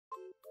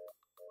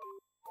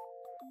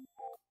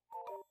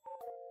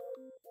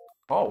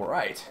All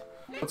right.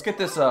 Let's get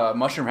this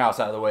mushroom house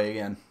out of the way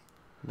again.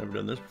 Never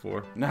done this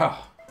before. No.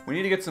 We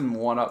need to get some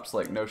one-ups,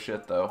 like no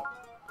shit though.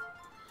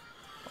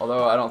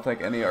 Although I don't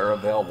think any are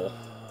available.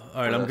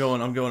 All right, I'm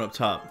going up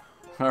top.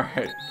 All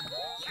right.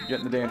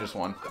 Getting the dangerous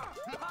one.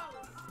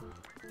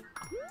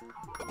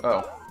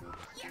 Oh.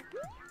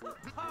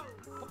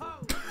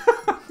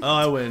 Oh,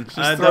 I win. Just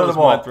that was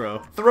my throw.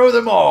 Throw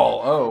them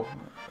all. Oh.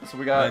 So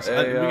we got nice.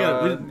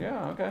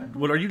 yeah, okay.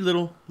 What are you,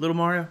 little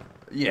Mario?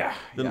 Yeah.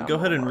 Then yeah, go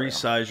ahead and Mario.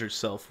 resize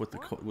yourself with the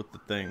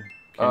thing.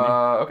 Can you?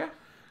 Okay.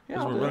 Yeah,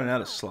 Because we're running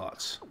out of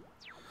slots.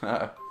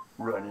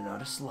 Running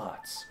out of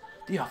slots.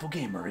 The Awful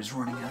Gamer is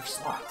running out of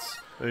slots.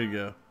 There you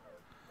go.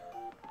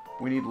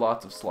 We need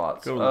lots of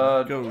slots. Go.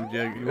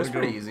 Yeah, it was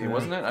pretty easy,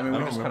 wasn't it? I mean, we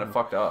just kind of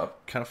fucked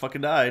up. Kind of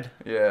fucking died.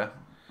 Yeah.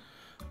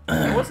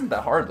 It wasn't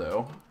that hard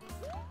though.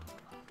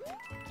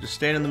 Just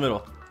stand in the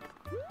middle.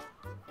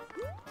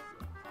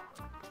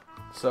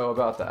 So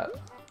about that.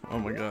 Oh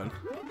my god.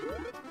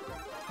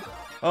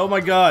 Oh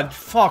my god.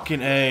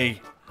 Fucking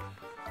A.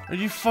 Are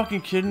you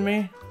fucking kidding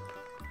me?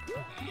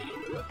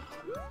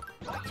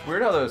 It's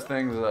weird how those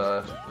things,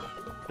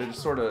 they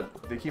just sort of,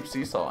 they keep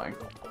seesawing.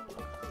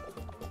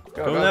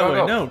 Go that way.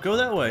 Go. No, go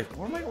that way.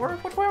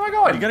 Which way am I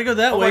going? You gotta go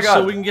that way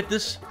so we can get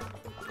this.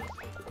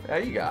 Yeah,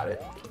 you got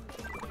it.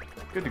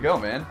 Good to go,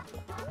 man.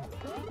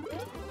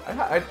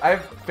 I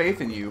have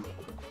faith in you,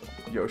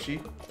 Yoshi.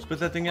 Spit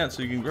that thing out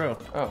so you can grow.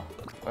 Oh,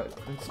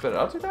 spit it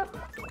out to that?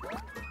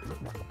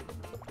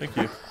 Thank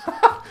you.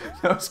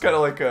 That was kind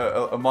of like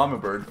a mama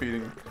bird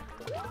feeding.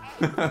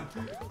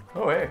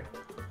 Oh, hey.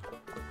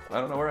 I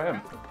don't know where I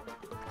am.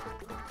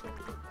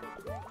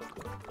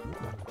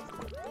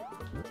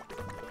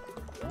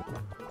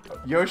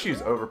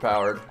 Yoshi's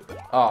overpowered.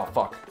 Oh,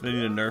 fuck. They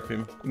need to nerf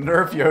him.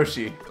 Nerf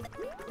Yoshi.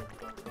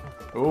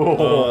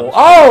 Ooh.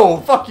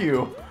 Oh, fuck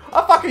you.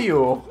 Oh, fuck you.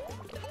 Oh,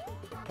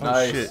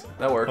 nice. shit.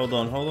 That worked. Hold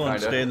on. Kinda.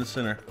 Stay in the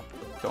center.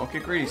 Don't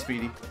get greedy,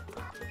 Speedy.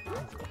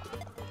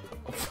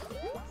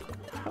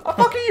 Oh,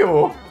 fuck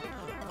you.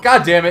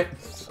 God damn it.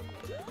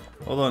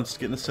 Hold on. Just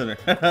get in the center.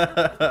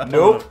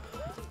 Nope.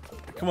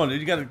 Come on,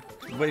 dude. You gotta...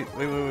 Wait.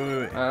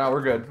 No,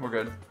 we're good. We're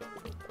good.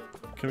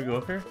 Can we go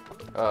up here?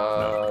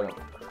 No.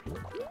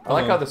 I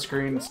like how the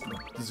screen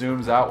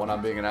zooms out when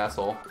I'm being an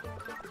asshole.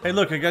 Hey,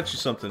 look. I got you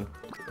something.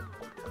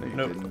 No, you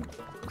Nope. didn't.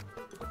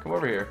 Come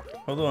over here.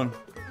 Hold on.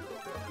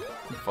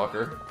 You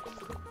fucker.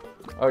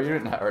 Oh, you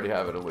didn't already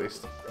have it, at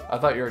least. I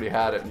thought you already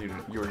had it and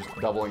you were just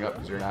doubling up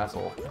because you're an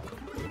asshole.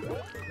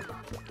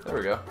 There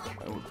we go.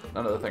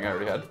 Another thing I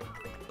already had.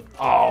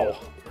 Oh!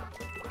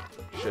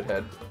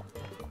 Shithead.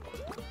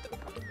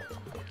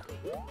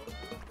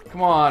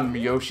 Come on,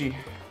 Yoshi.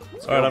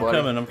 Alright,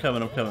 I'm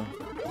coming.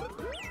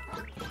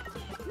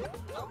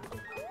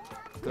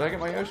 Did I get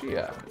my Yoshi?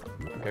 Yeah.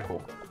 Okay,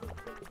 cool.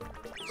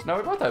 So now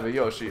we both have a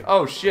Yoshi.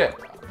 Oh, shit!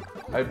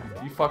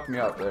 You fucked me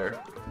up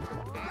there.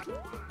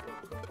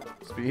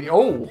 Speedy.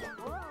 Oh!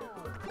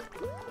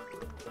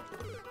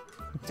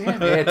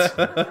 Damn it!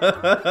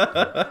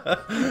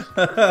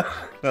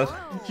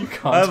 You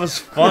cunt. That was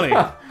funny.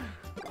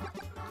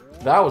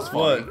 That was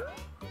funny.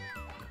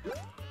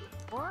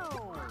 What?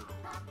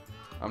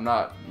 I'm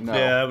not. No.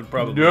 Yeah, I would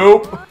probably.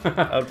 Nope.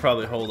 I would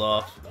probably hold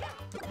off.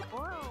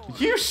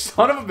 You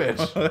son of a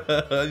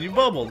bitch. You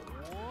bubbled.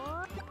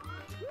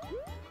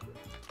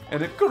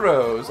 And it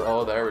grows.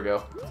 Oh, there we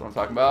go. That's what I'm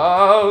talking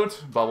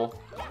about. Bubble.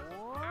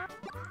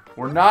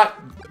 We're not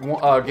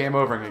game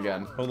overing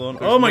again. Hold on.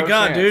 There's oh my no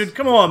god, chance. dude.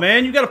 Come on,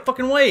 man. You gotta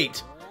fucking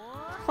wait.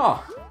 Huh.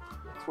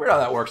 It's weird how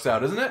that works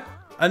out, isn't it?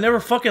 I never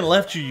fucking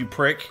left you, you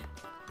prick.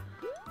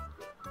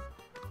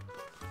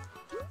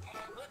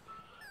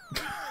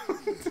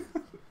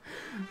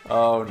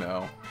 Oh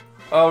no.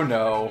 Oh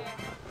no.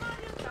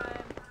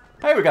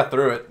 Hey, we got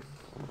through it.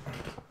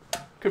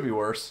 Could be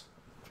worse.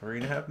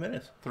 3.5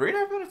 minutes.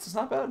 3.5 minutes is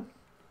not bad.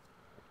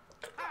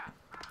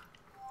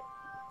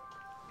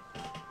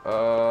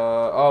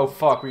 Oh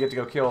fuck, we get to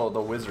go kill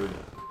the wizard.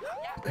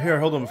 Here,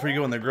 hold on before you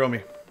go in there. Grow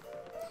me.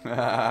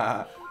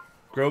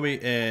 Grow me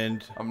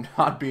and... I'm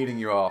not beating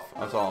you off.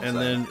 That's all I'm saying.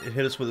 And then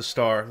hit us with a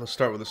star. Let's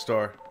start with a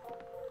star.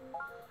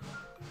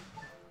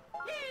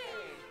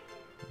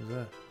 What's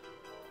that?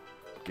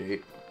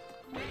 Gate.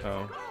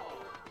 Oh.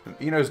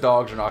 Eno's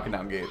dogs are knocking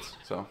down gates,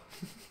 so...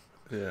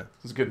 Yeah.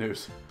 This is good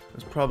news.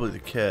 That's probably the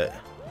cat.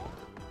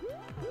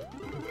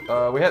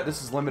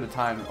 This is limited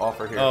time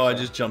offer here. Oh, so. I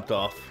just jumped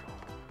off.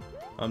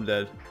 I'm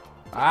dead.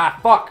 Ah,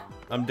 fuck!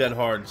 I'm dead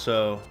hard,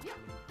 so...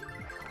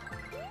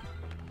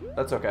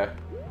 That's okay.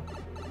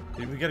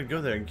 Dude, we gotta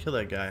go there and kill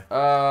that guy.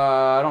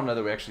 I don't know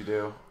that we actually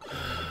do.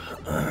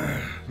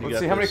 Let's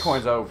see how many this.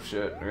 coins. Oh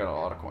shit, we got a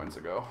lot of coins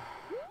to go.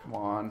 Come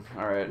on,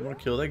 alright. You wanna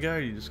kill that guy, or are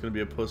you just gonna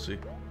be a pussy?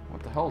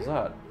 What the hell is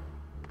that?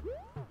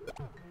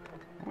 I'm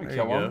gonna There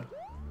kill you him.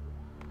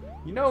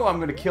 You know I'm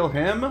gonna kill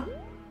him?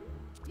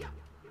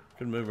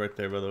 Good move right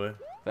there, by the way.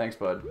 Thanks,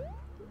 bud.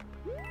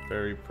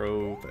 Very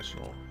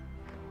professional.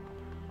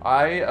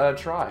 I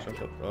try.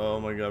 Jump up. Oh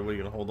my god, what are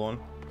you gonna hold on?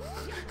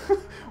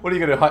 What are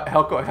you gonna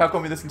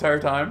help me this entire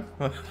time?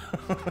 Why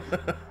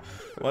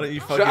don't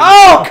you fucking...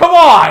 Oh, come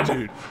on!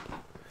 Dude.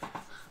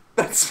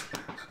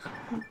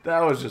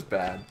 That was just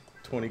bad.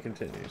 20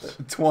 continues.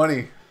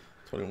 20.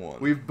 21.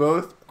 We've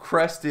both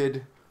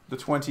crested the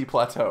 20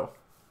 plateau.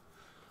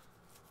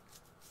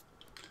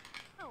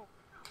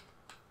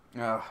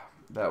 Ah,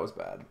 that was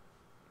bad.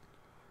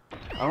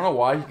 I don't know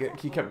why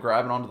he kept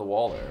grabbing onto the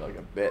wall there like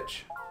a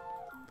bitch.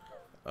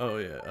 Oh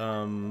yeah,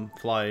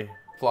 fly.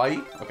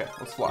 Fly? Okay,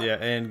 let's fly. Yeah,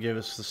 and give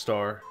us the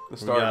star. The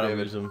Star of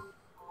David. Use him.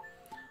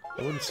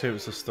 I wouldn't say it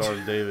was the Star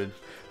of David.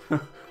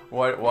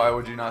 Why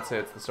would you not say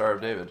it's the Star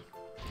of David?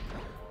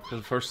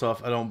 Because first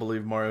off, I don't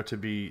believe Mario to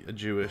be a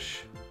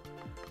Jewish.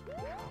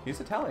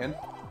 He's Italian.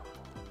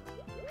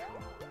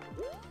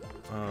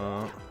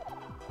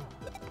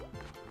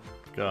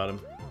 Got him.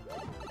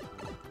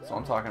 That's what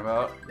I'm talking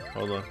about.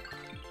 Hold on.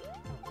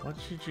 What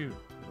did you...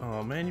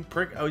 Oh, man, you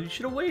prick. Oh, you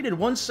should have waited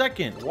 1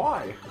 second.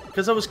 Why?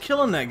 Because I was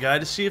killing that guy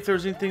to see if there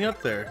was anything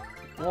up there.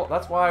 Well,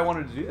 that's why I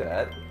wanted to do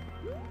that.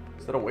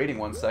 Instead of waiting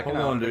 1 second,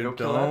 Hold on, dude.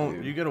 Don't.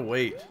 Dude. You gotta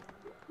wait.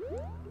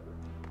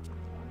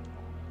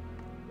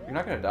 You're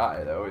not gonna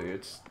die, though.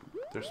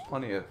 There's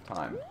plenty of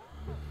time.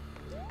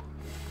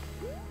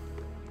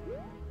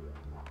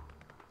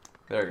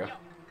 There you go.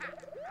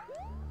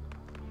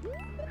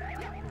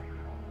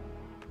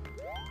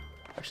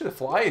 Actually, the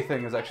fly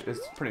thing is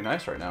pretty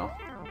nice right now.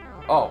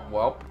 Oh,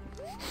 well.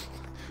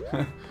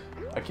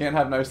 I can't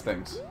have nice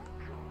things.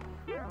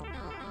 Yeah,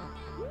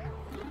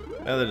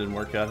 that didn't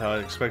work out how I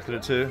expected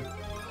it to.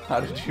 How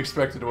did you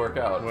expect it to work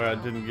out? Where I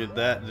didn't get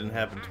that, it didn't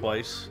happen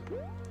twice.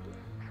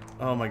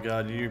 Oh my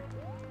god, you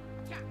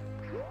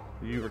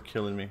were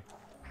killing me.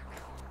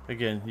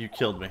 Again, you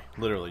killed me.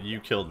 Literally, you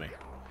killed me.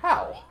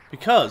 How?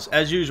 Because,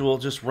 as usual,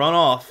 just run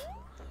off.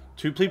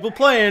 2 people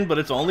playing, but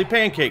it's only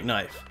Pancake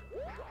Knife.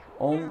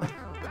 Only...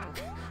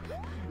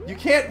 You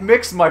can't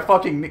mix my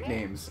fucking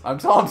nicknames.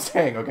 That's all I'm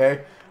saying,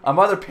 okay? I'm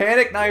either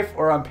Panic Knife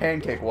or I'm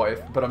Pancake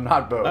Wife, but I'm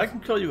not both. I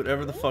can call you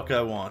whatever the fuck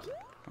I want.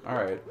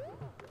 Alright.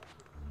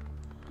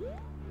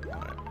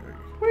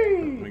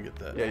 Let me get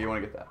that. Yeah, you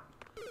want to get that.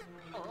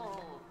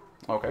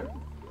 Okay.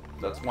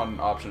 That's one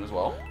option as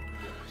well.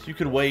 You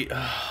could wait.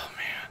 Oh,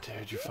 man,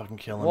 dude, you're fucking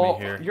killing me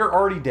here. You're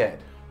already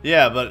dead.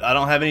 Yeah, but I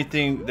don't have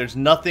anything. There's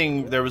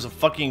nothing. There was a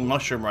fucking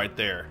mushroom right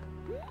there.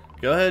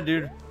 Go ahead,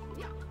 dude.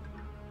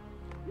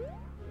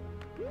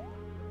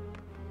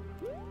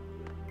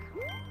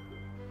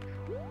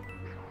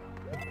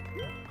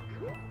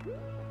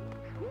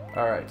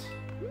 Alright.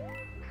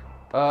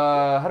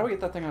 How do we get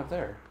that thing out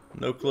there?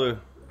 No clue.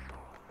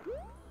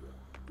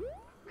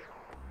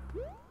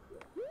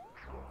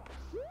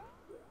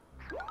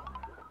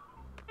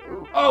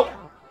 Ooh. Oh!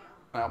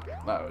 No,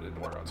 it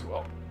didn't work out too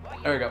well.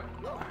 There we go.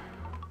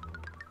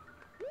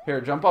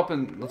 Here, jump up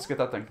and let's get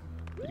that thing.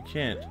 You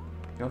can't. You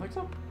don't think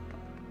so?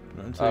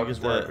 Not until you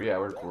get that. Yeah,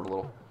 we're a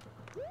little...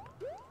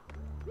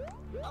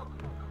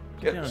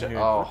 Get down here.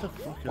 Oh. What the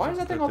fuck is Why is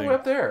that thing all the way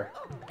up there?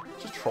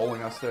 It's just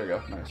trolling us. There you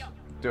go. Nice.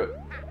 Do it.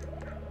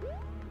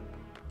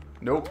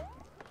 Nope.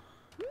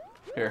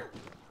 Here.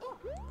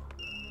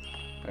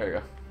 There you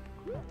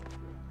go.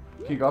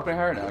 Can you go up any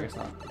higher? No, I guess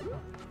not.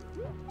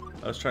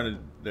 I was trying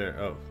to... There.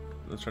 Oh.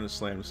 I was trying to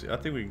slam to see. I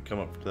think we can come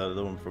up to that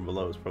other one from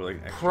below. It's probably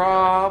like an extra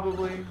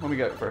Probably. Let me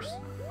get it first.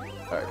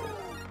 Alright.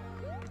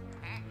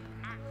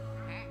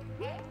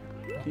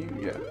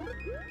 Yeah.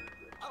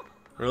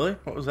 Really?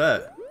 What was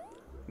that?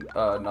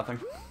 Nothing.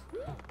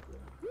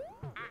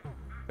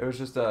 It was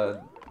just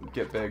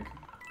get big.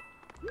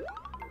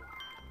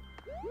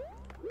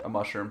 A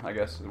mushroom, I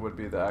guess, would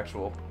be the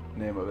actual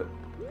name of it.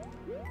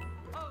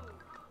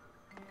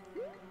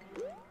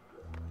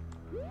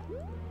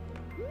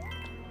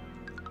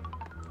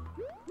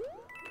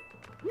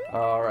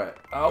 Alright.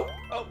 Oh!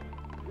 Oh!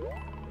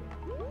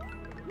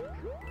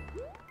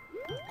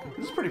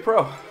 This is pretty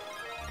pro.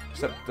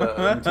 Except, we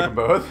took them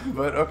both,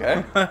 but okay.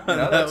 You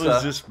know, that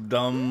was just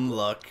dumb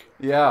luck.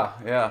 Yeah,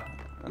 yeah.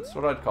 That's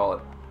what I'd call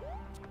it.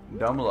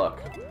 Dumb luck.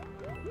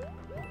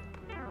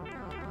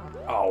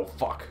 Oh,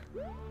 fuck.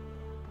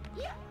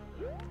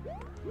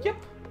 Yep.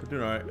 We're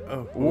doing alright.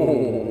 Oh.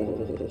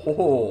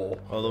 Whoa.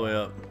 All the way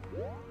up.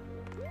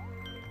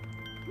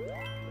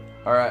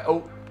 Alright.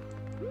 Oh.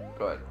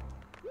 Go ahead.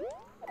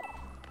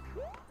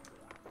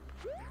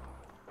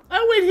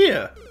 Oh, wait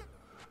here.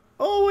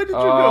 Oh, where did you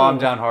go? Oh, I'm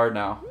down hard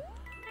now.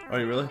 Are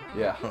you really?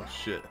 Yeah. Oh,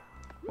 shit.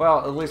 Well,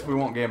 at least we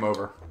won't game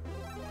over.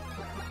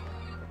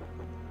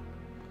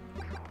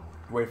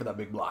 Wait for that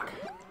big block.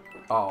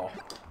 Oh.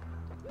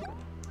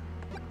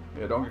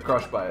 Yeah, don't get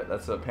crushed by it.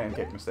 That's a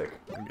pancake mistake.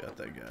 I got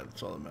that guy.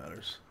 That's all that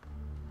matters.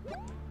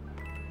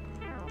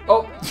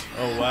 Oh!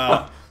 Oh,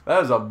 wow.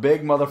 That is a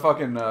big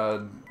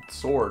motherfucking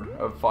sword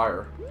of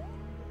fire.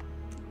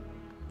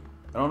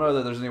 I don't know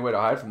that there's any way to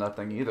hide from that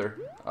thing either.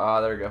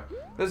 Ah, there you go.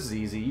 This is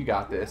easy. You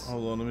got this.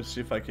 Hold on, let me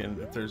see if I can.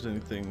 If there's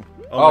anything.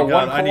 Oh my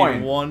god, one coin. I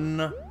need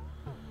one.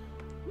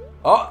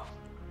 Oh.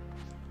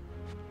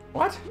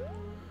 What?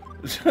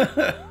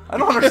 I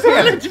don't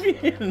understand. Let me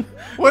in.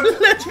 What?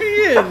 Let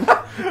me in.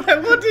 I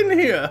want in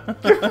here.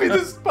 Give me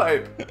this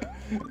pipe.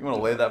 You want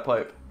to lay that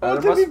pipe? I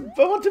want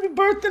to be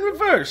birthed in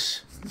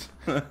reverse.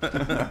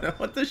 I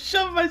want to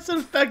shove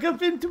myself back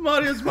up into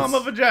Mario's mama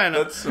vagina.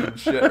 That's some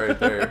shit right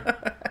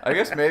there. I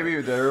guess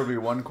maybe there will be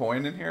one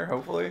coin in here,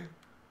 hopefully.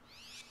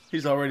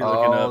 He's already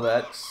looking up. Oh,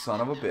 that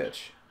son of a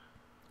bitch.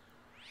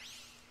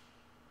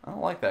 I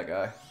don't like that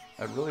guy.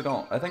 I really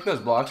don't. I think those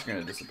blocks are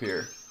going to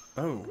disappear.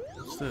 Oh,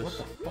 what's this? What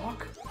the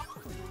fuck?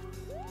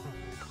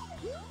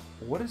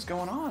 What is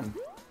going on?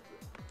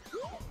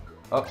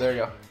 Oh, there you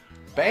go.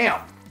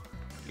 Bam!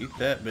 Eat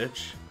that,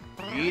 bitch.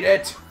 Eat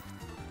it!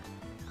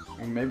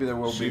 Maybe there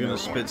will be. She's gonna more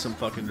spit coins. some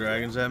fucking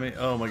dragons at me?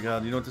 Oh my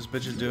god, you know what this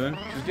bitch is doing?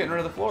 She's getting rid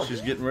of the floor.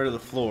 She's getting rid of the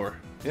floor.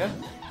 Yeah.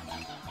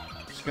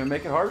 She's gonna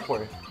make it hard for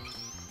you.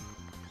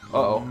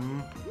 Uh-oh.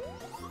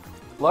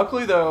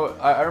 Luckily, though,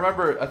 I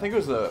remember, I think it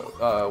was the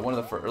one of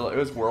the first, it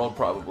was World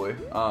probably,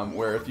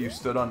 where if you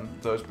stood on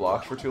those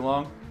blocks for too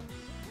long,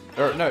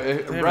 or no,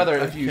 rather,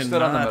 if you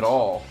stood on them at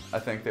all, I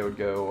think they would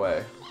go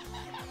away.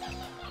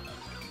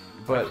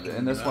 But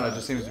in this one, it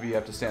just seems to be you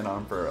have to stand on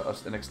them for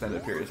an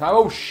extended period of time.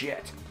 Oh,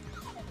 shit!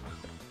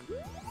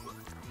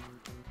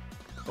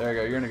 There you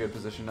go, you're in a good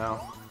position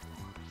now.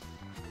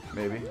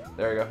 Maybe.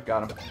 There you go,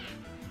 got him.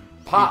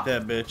 Pop! Eat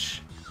that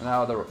bitch.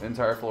 Now the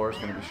entire floor is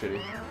going to be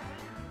shitty.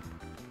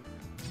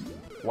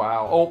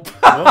 Wow. Oh.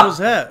 What was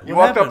that? You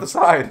What walked happened? off the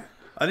side.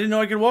 I didn't know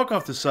I could walk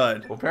off the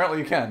side. Well, apparently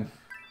you can.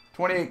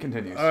 28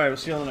 continues. Alright, we'll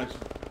see you on the next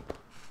one.